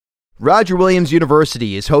Roger Williams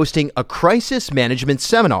University is hosting a crisis management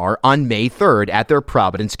seminar on May 3rd at their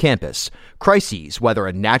Providence campus. Crises, whether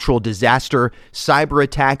a natural disaster, cyber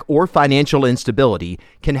attack, or financial instability,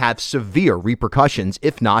 can have severe repercussions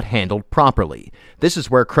if not handled properly. This is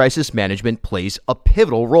where crisis management plays a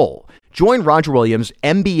pivotal role. Join Roger Williams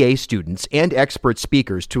MBA students and expert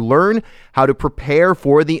speakers to learn how to prepare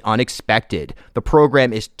for the unexpected. The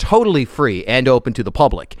program is totally free and open to the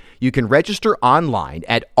public. You can register online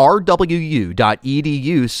at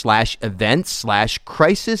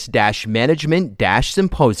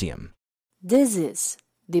rwu.edu/events/crisis-management-symposium. This is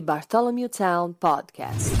the Bartholomew Town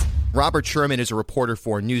Podcast. Robert Sherman is a reporter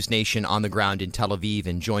for News Nation on the ground in Tel Aviv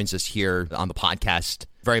and joins us here on the podcast.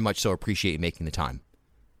 Very much so appreciate you making the time.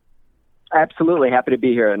 Absolutely. Happy to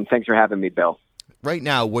be here, and thanks for having me, Bill. Right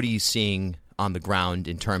now, what are you seeing on the ground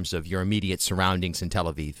in terms of your immediate surroundings in Tel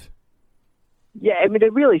Aviv? Yeah, I mean,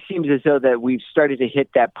 it really seems as though that we've started to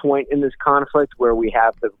hit that point in this conflict where we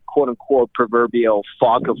have the quote-unquote proverbial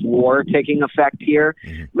fog of war taking effect here.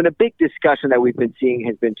 I mean, a big discussion that we've been seeing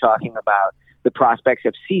has been talking about the prospects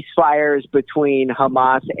of ceasefires between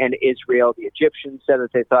Hamas and Israel. The Egyptians said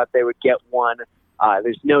that they thought they would get one.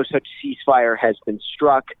 There's no such ceasefire has been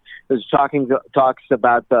struck. There's talks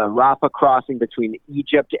about the Rafah crossing between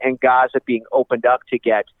Egypt and Gaza being opened up to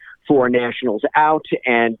get foreign nationals out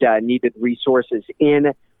and needed resources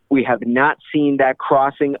in. We have not seen that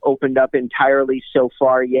crossing opened up entirely so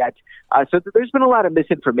far yet. So there's been a lot of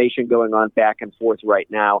misinformation going on back and forth right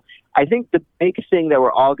now. I think the big thing that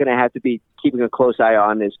we're all going to have to be keeping a close eye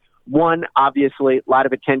on is, one, obviously, a lot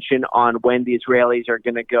of attention on when the Israelis are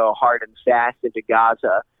going to go hard and fast into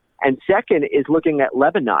Gaza. And second is looking at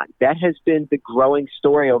Lebanon. That has been the growing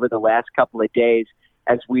story over the last couple of days,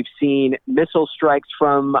 as we've seen missile strikes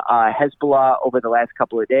from Hezbollah over the last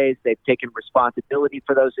couple of days. They've taken responsibility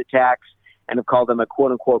for those attacks and have called them a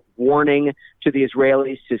quote-unquote warning to the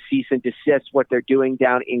Israelis to cease and desist what they're doing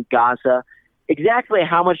down in Gaza. Exactly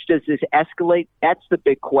how much does this escalate? That's the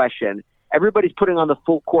big question. Everybody's putting on the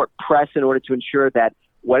full court press in order to ensure that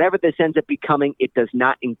whatever this ends up becoming, it does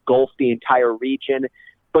not engulf the entire region.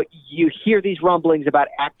 But you hear these rumblings about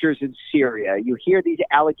actors in Syria. You hear these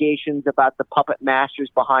allegations about the puppet masters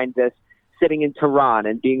behind this sitting in Tehran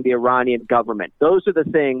and being the Iranian government. Those are the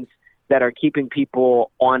things that are keeping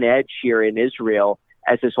people on edge here in Israel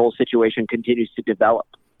as this whole situation continues to develop.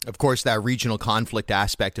 Of course, that regional conflict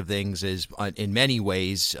aspect of things is, in many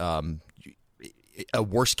ways, a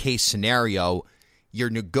worst-case scenario. Your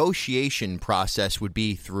negotiation process would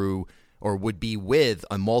be through or would be with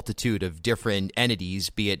a multitude of different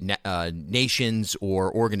entities, be it nations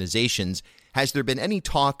or organizations. Has there been any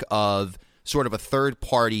talk of sort of a third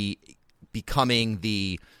party becoming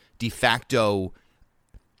the de facto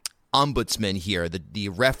ombudsman here, the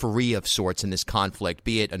referee of sorts in this conflict,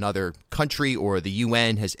 be it another country or the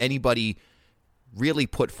UN? Has anybody really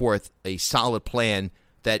put forth a solid plan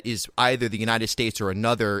that is either the United States or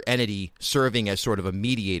another entity serving as sort of a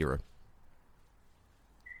mediator?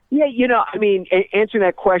 Yeah, I mean, answering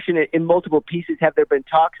that question in multiple pieces, have there been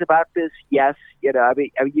talks about this? Yes.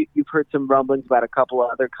 You've heard some rumblings about a couple of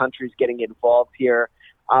other countries getting involved here.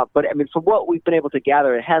 But, I mean, from what we've been able to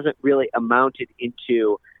gather, it hasn't really amounted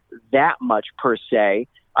into that much per se.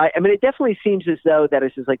 I mean, it definitely seems as though that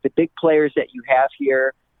it's just like the big players that you have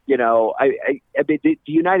here. I mean, the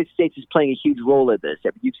United States is playing a huge role in this. I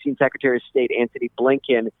mean, you've seen Secretary of State Antony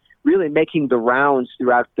Blinken really making the rounds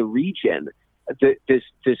throughout the region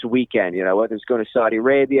this weekend, whether it's going to Saudi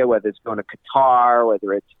Arabia, whether it's going to Qatar,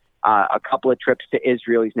 whether it's a couple of trips to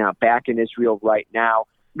Israel. He's now back in Israel right now.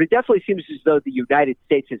 But it definitely seems as though the United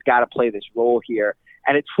States has got to play this role here.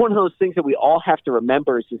 And it's one of those things that we all have to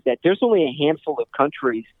remember is that there's only a handful of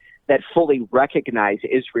countries that fully recognize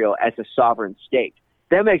Israel as a sovereign state.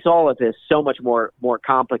 That makes all of this so much more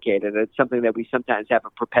complicated. It's something that we sometimes have a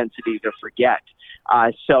propensity to forget.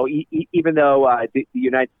 So even though the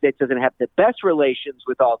United States doesn't have the best relations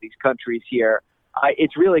with all these countries here,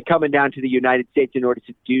 it's really coming down to the United States in order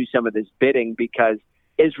to do some of this bidding, because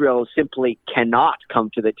Israel simply cannot come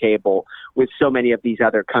to the table with so many of these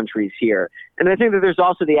other countries here. And I think that there's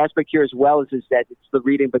also the aspect here as well is that it's the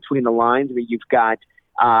reading between the lines. I mean, you've got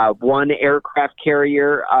one aircraft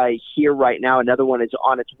carrier here right now. Another one is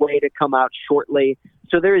on its way to come out shortly.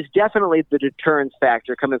 So there is definitely the deterrence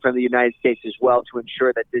factor coming from the United States as well to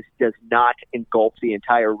ensure that this does not engulf the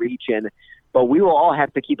entire region. But we will all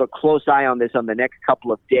have to keep a close eye on this on the next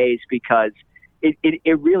couple of days, because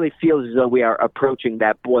it really feels as though we are approaching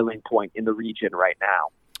that boiling point in the region right now.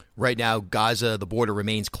 Right now, Gaza, the border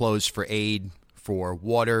remains closed for aid, for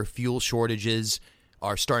water. Fuel shortages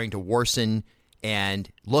are starting to worsen. And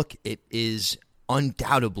look, it is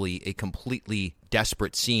undoubtedly a completely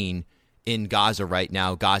desperate scene in Gaza right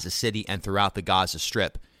now, Gaza City, and throughout the Gaza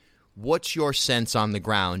Strip. What's your sense on the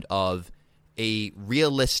ground of a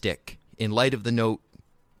realistic, in light of the note,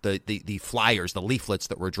 the flyers, the leaflets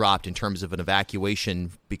that were dropped in terms of an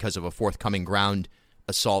evacuation because of a forthcoming ground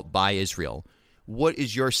assault by Israel? What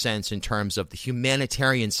is your sense in terms of the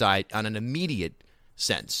humanitarian side on an immediate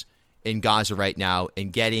sense in Gaza right now in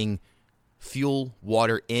getting fuel,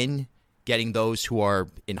 water in, getting those who are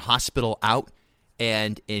in hospital out,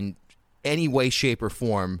 and in any way, shape, or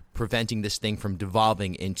form preventing this thing from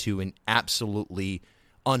devolving into an absolutely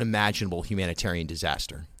unimaginable humanitarian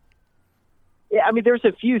disaster? Yeah, I mean, there's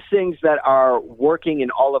a few things that are working in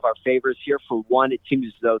all of our favors here. For one, it seems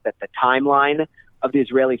as though that the timeline of the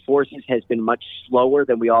Israeli forces has been much slower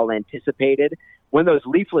than we all anticipated. When those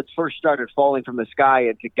leaflets first started falling from the sky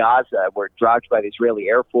into Gaza, were dropped by the Israeli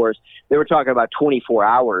Air Force, they were talking about 24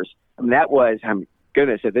 hours. I mean, that was,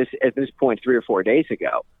 goodness, at this point, 3 or 4 days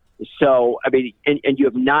ago. So, I mean, and you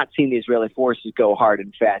have not seen the Israeli forces go hard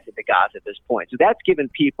and fast into Gaza at this point. So that's given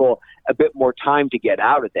people a bit more time to get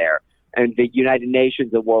out of there. And the United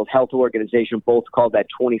Nations, the World Health Organization, both called that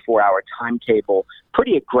 24-hour timetable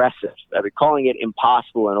pretty aggressive. I mean, calling it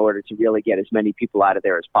impossible in order to really get as many people out of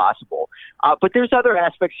there as possible. But there's other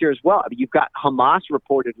aspects here as well. I mean, you've got Hamas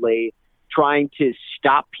reportedly trying to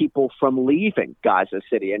stop people from leaving Gaza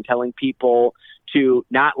City and telling people to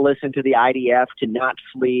not listen to the IDF, to not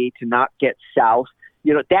flee, to not get south.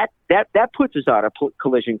 You know, that puts us on a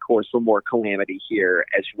collision course for more calamity here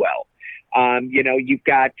as well. You know, you've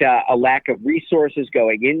got a lack of resources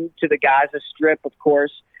going into the Gaza Strip, of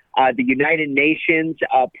course. The United Nations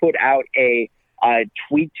put out a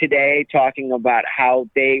tweet today talking about how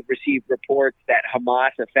they received reports that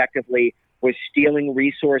Hamas effectively was stealing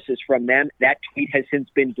resources from them. That tweet has since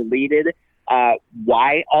been deleted.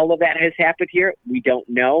 Why all of that has happened here, we don't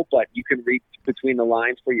know, but you can read between the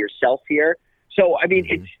lines for yourself here. So, I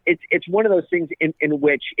mean, it's one of those things in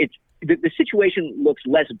which the situation looks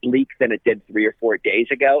less bleak than it did 3 or 4 days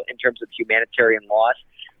ago in terms of humanitarian loss.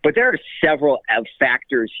 But there are several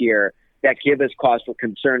factors here that give us cause for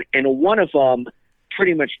concern. And one of them,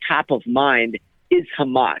 pretty much top of mind, is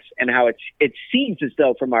Hamas and how it seems as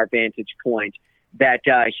though, from our vantage point, that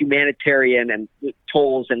humanitarian and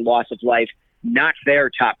tolls and loss of life, not their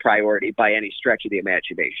top priority by any stretch of the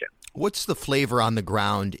imagination. What's the flavor on the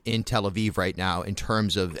ground in Tel Aviv right now in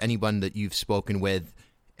terms of anyone that you've spoken with,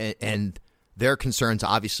 and their concerns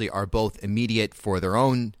obviously are both immediate for their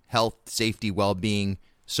own health, safety, well-being,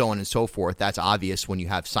 so on and so forth. That's obvious when you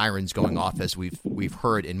have sirens going off, as we've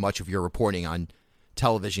heard in much of your reporting on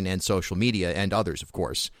television and social media, and others, of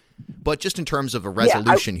course. But just in terms of a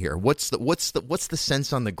resolution here, what's the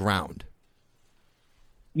sense on the ground?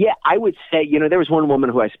 Yeah, I would say, you know, there was one woman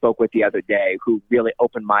who I spoke with the other day who really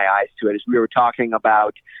opened my eyes to it as we were talking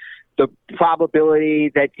about the probability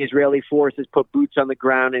that Israeli forces put boots on the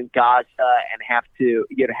ground in Gaza and have to,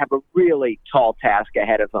 you know, have a really tall task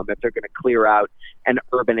ahead of them if they're going to clear out an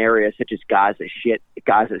urban area such as Gaza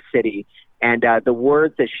City. And the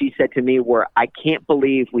words that she said to me were, "I can't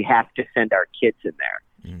believe we have to send our kids in there."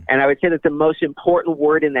 And I would say that the most important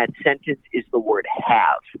word in that sentence is the word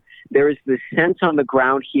have. There is this sense on the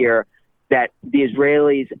ground here that the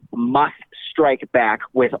Israelis must strike back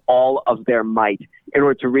with all of their might in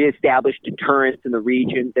order to reestablish deterrence in the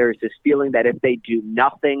region. There's this feeling that if they do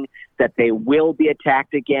nothing, that they will be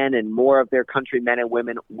attacked again and more of their countrymen and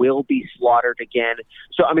women will be slaughtered again.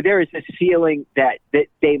 So, I mean, there is this feeling that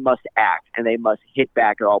they must act and they must hit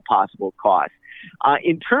back at all possible costs.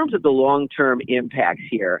 In terms of the long-term impacts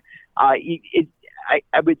here, I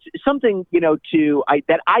would something, you know,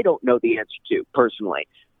 that I don't know the answer to personally,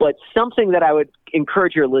 but something that I would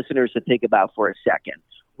encourage your listeners to think about for a second.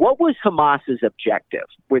 What was Hamas's objective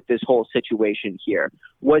with this whole situation here?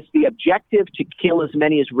 Was the objective to kill as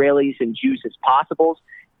many Israelis and Jews as possible?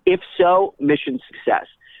 If so, mission success.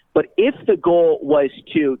 But if the goal was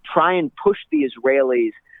to try and push the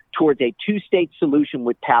Israelis towards a two-state solution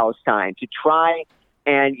with Palestine, to try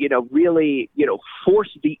and, you know, really, you know, force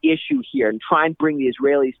the issue here and try and bring the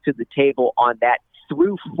Israelis to the table on that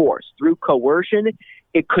through force, through coercion,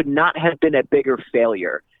 it could not have been a bigger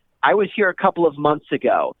failure. I was here a couple of months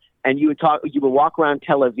ago, and you would walk around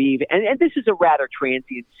Tel Aviv, and this is a rather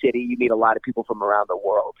transient city. You meet a lot of people from around the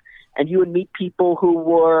world, and you would meet people who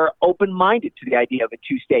were open-minded to the idea of a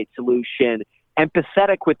two-state solution,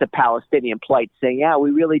 empathetic with the Palestinian plight, saying, yeah,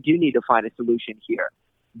 we really do need to find a solution here.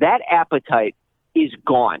 That appetite is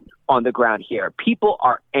gone on the ground here. People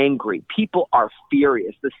are angry. People are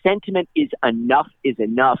furious. The sentiment is enough is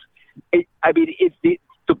enough.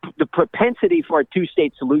 The the propensity for a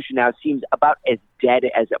two-state solution now seems about as dead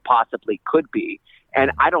as it possibly could be.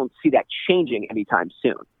 And I don't see that changing anytime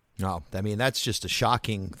soon. No, I mean, that's just a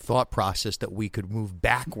shocking thought process that we could move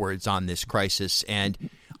backwards on this crisis. And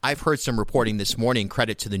I've heard some reporting this morning,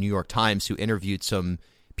 credit to the New York Times, who interviewed some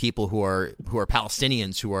people who are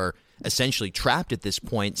Palestinians who are essentially trapped at this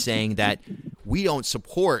point, saying that we don't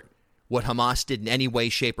support what Hamas did in any way,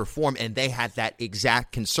 shape, or form. And they had that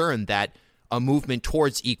exact concern that a movement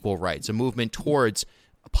towards equal rights, a movement towards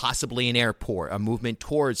possibly an airport, a movement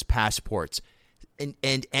towards passports,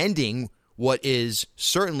 and ending what is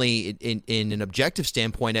certainly, in an objective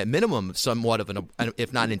standpoint, at minimum, somewhat of an,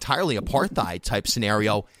 if not entirely, apartheid type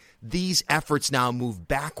scenario. These efforts now move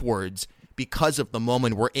backwards because of the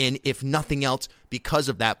moment we're in, if nothing else, because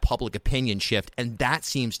of that public opinion shift. And that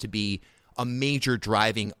seems to be a major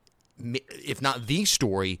driving, if not the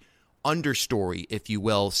story, understory, if you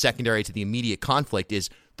will, secondary to the immediate conflict, is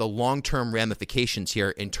the long-term ramifications here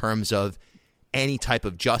in terms of any type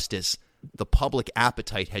of justice. The public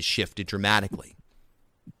appetite has shifted dramatically.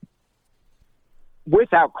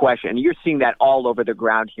 Without question, you're seeing that all over the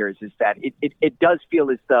ground here. Is that it does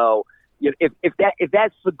feel as though, you know, if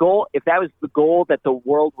that's the goal, if that was the goal that the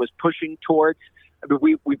world was pushing towards, I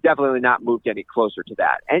mean, we've definitely not moved any closer to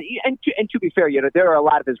that. And to be fair, you know, there are a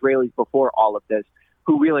lot of Israelis before all of this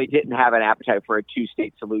who really didn't have an appetite for a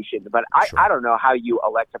two-state solution. But I don't know how you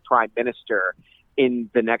elect a prime minister in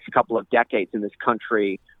the next couple of decades in this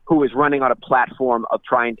country who is running on a platform of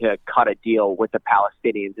trying to cut a deal with the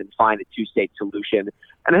Palestinians and find a two-state solution.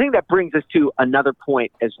 And I think that brings us to another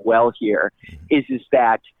point as well here, is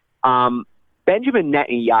that Benjamin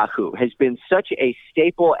Netanyahu has been such a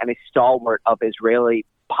staple and a stalwart of Israeli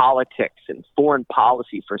politics and foreign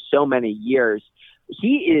policy for so many years.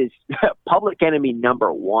 He is public enemy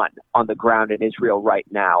number one on the ground in Israel right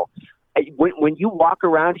now. When you walk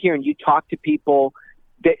around here and you talk to people,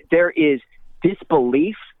 there is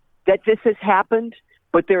disbelief that this has happened,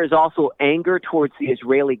 but there is also anger towards the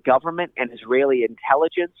Israeli government and Israeli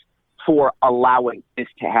intelligence for allowing this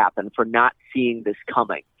to happen, for not seeing this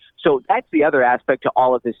coming. So that's the other aspect to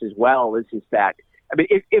all of this as well, is that, I mean,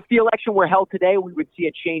 if the election were held today, we would see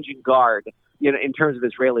a change in guard, you know, in terms of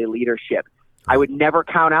Israeli leadership. I would never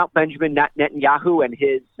count out Benjamin Netanyahu and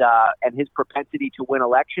his propensity to win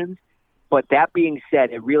elections. But that being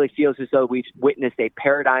said, it really feels as though we've witnessed a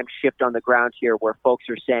paradigm shift on the ground here where folks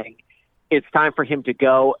are saying it's time for him to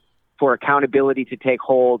go, for accountability to take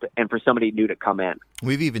hold, and for somebody new to come in.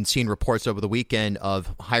 We've even seen reports over the weekend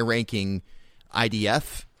of high-ranking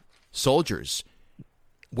IDF soldiers,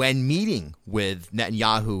 when meeting with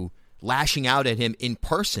Netanyahu, lashing out at him in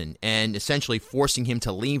person and essentially forcing him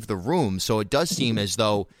to leave the room. So it does seem as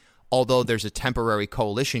though, although there's a temporary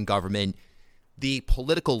coalition government, the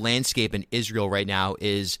political landscape in Israel right now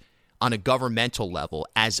is, on a governmental level,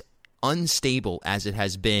 as unstable as it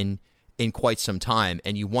has been in quite some time.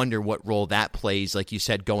 And you wonder what role that plays, like you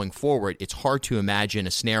said, going forward. It's hard to imagine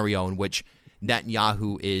a scenario in which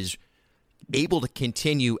Netanyahu is able to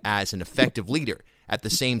continue as an effective leader. At the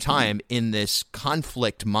same time, in this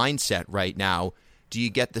conflict mindset right now, do you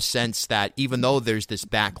get the sense that even though there's this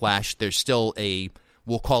backlash, there's still a,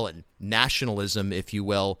 we'll call it nationalism, if you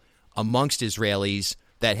will, amongst Israelis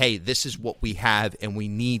that, hey, this is what we have and we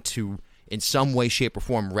need to, in some way, shape, or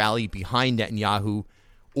form, rally behind Netanyahu?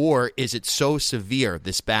 Or is it so severe,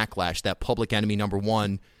 this backlash, that public enemy number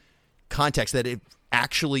one context, that it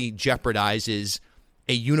actually jeopardizes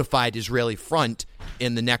a unified Israeli front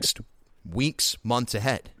in the next weeks, months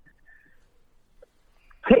ahead?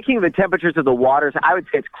 Taking the temperatures of the waters, I would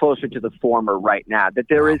say it's closer to the former right now, that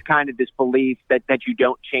there is kind of this belief that you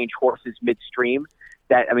don't change horses midstream,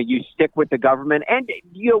 that, I mean, you stick with the government. And,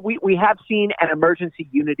 you know, we have seen an emergency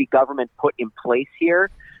unity government put in place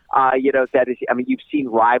here. You know, that is, I mean, you've seen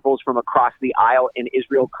rivals from across the aisle in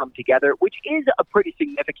Israel come together, which is a pretty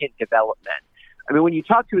significant development. I mean, when you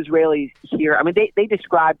talk to Israelis here, I mean, they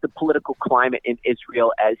describe the political climate in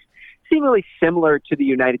Israel as seemingly similar to the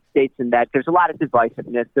United States in that there's a lot of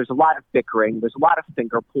divisiveness, there's a lot of bickering, there's a lot of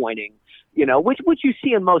finger pointing, you know, which you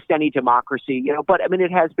see in most any democracy, you know, but I mean,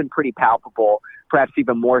 it has been pretty palpable, perhaps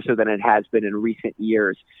even more so than it has been in recent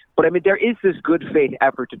years. But I mean, there is this good faith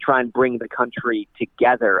effort to try and bring the country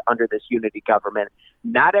together under this unity government.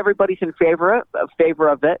 Not everybody's in favor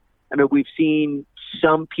of it. I mean, we've seen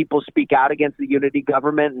some people speak out against the unity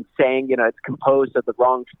government and saying, you know, it's composed of the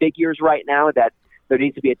wrong figures right now, that there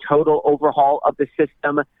needs to be a total overhaul of the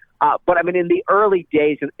system. But I mean, in the early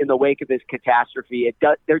days, in the wake of this catastrophe,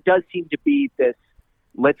 there does seem to be this,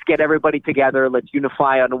 let's get everybody together, let's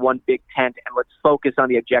unify under one big tent, and let's focus on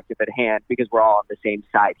the objective at hand because we're all on the same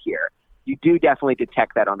side here. you do definitely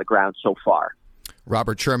detect that on the ground so far.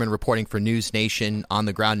 Robert Sherman reporting for News Nation on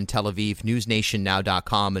the ground in Tel Aviv,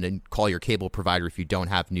 newsnationnow.com, and then call your cable provider if you don't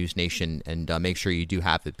have News Nation, and make sure you do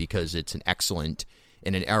have it, because it's an excellent,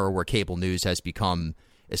 in an era where cable news has become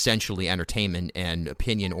essentially entertainment and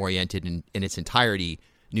opinion-oriented in its entirety.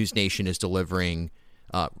 News Nation is delivering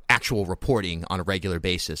actual reporting on a regular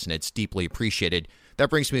basis, and it's deeply appreciated. That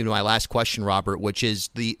brings me to my last question, Robert, which is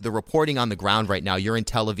the reporting on the ground right now. You're in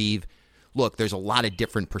Tel Aviv. Look, there's a lot of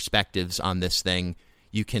different perspectives on this thing.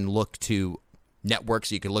 You can look to networks.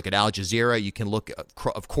 You can look at Al Jazeera. You can look,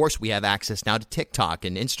 of course, we have access now to TikTok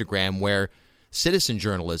and Instagram, where citizen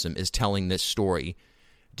journalism is telling this story.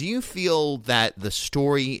 Do you feel that the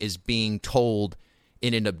story is being told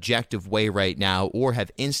in an objective way right now, or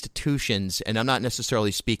have institutions, and I'm not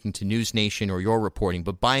necessarily speaking to News Nation or your reporting,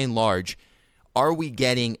 but by and large, are we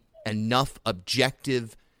getting enough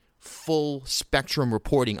objective, full spectrum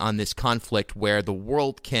reporting on this conflict where the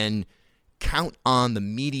world can count on the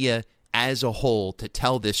media as a whole to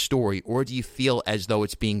tell this story? Or do you feel as though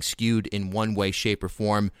it's being skewed in one way, shape, or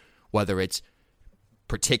form, whether it's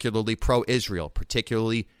particularly pro-Israel,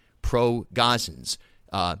 particularly pro-Gazans,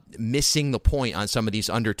 missing the point on some of these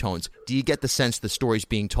undertones? Do you get the sense the story's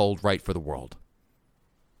being told right for the world?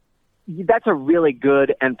 That's a really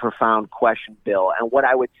good and profound question, Bill. And what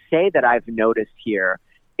I would say that I've noticed here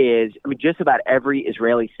is, just about every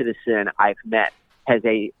Israeli citizen I've met has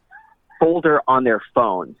a folder on their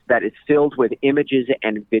phones that is filled with images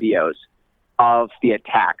and videos of the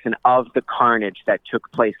attacks and of the carnage that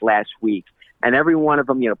took place last week. And every one of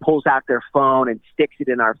them, pulls out their phone and sticks it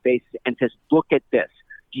in our faces and says, look at this.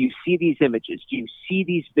 Do you see these images? Do you see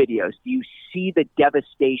these videos? Do you see the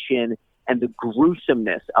devastation and the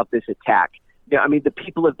gruesomeness of this attack? The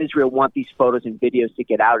people of Israel want these photos and videos to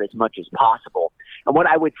get out as much as possible. And what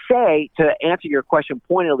I would say, to answer your question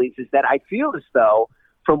pointedly, is that I feel as though,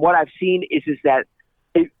 from what I've seen, is that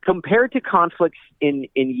compared to conflicts in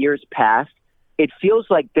years past, it feels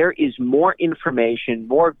like there is more information,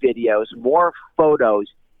 more videos, more photos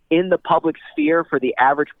in the public sphere for the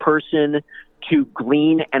average person to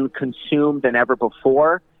glean and consume than ever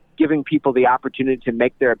before, giving people the opportunity to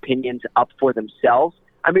make their opinions up for themselves.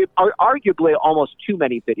 Arguably almost too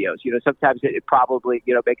many videos. Sometimes it probably,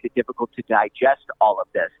 makes it difficult to digest all of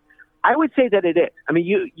this. I would say that it is.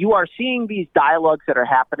 You are seeing these dialogues that are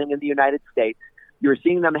happening in the United States. You're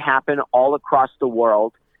seeing them happen all across the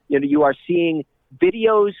world. You are seeing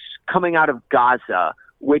videos coming out of Gaza,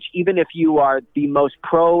 which, even if you are the most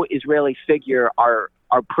pro-Israeli figure, are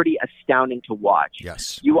pretty astounding to watch.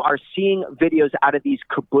 Yes. You are seeing videos out of these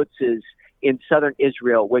kibbutzes in southern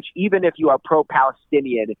Israel, which, even if you are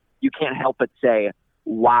pro-Palestinian, you can't help but say,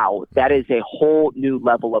 wow, that is a whole new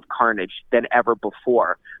level of carnage than ever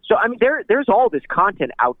before. So, there's all this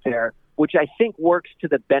content out there, which I think works to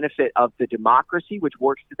the benefit of the democracy, which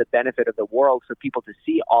works to the benefit of the world for people to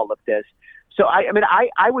see all of this. So,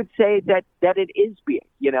 I would say that it is being,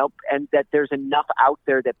 and that there's enough out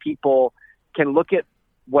there that people can look at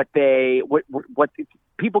what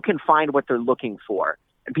people can find what they're looking for,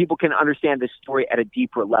 and people can understand this story at a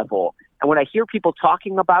deeper level. And when I hear people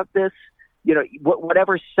talking about this,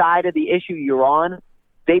 whatever side of the issue you're on,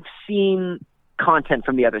 they've seen content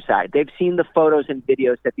from the other side. They've seen the photos and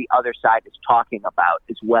videos that the other side is talking about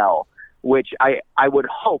as well, which I would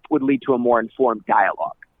hope would lead to a more informed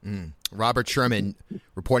dialogue. Robert Sherman,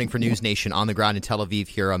 reporting for News Nation on the ground in Tel Aviv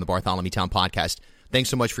here on the Bartholomew Town Podcast. Thanks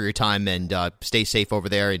so much for your time, and stay safe over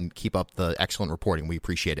there and keep up the excellent reporting. We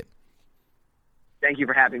appreciate it. Thank you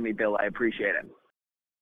for having me, Bill. I appreciate it.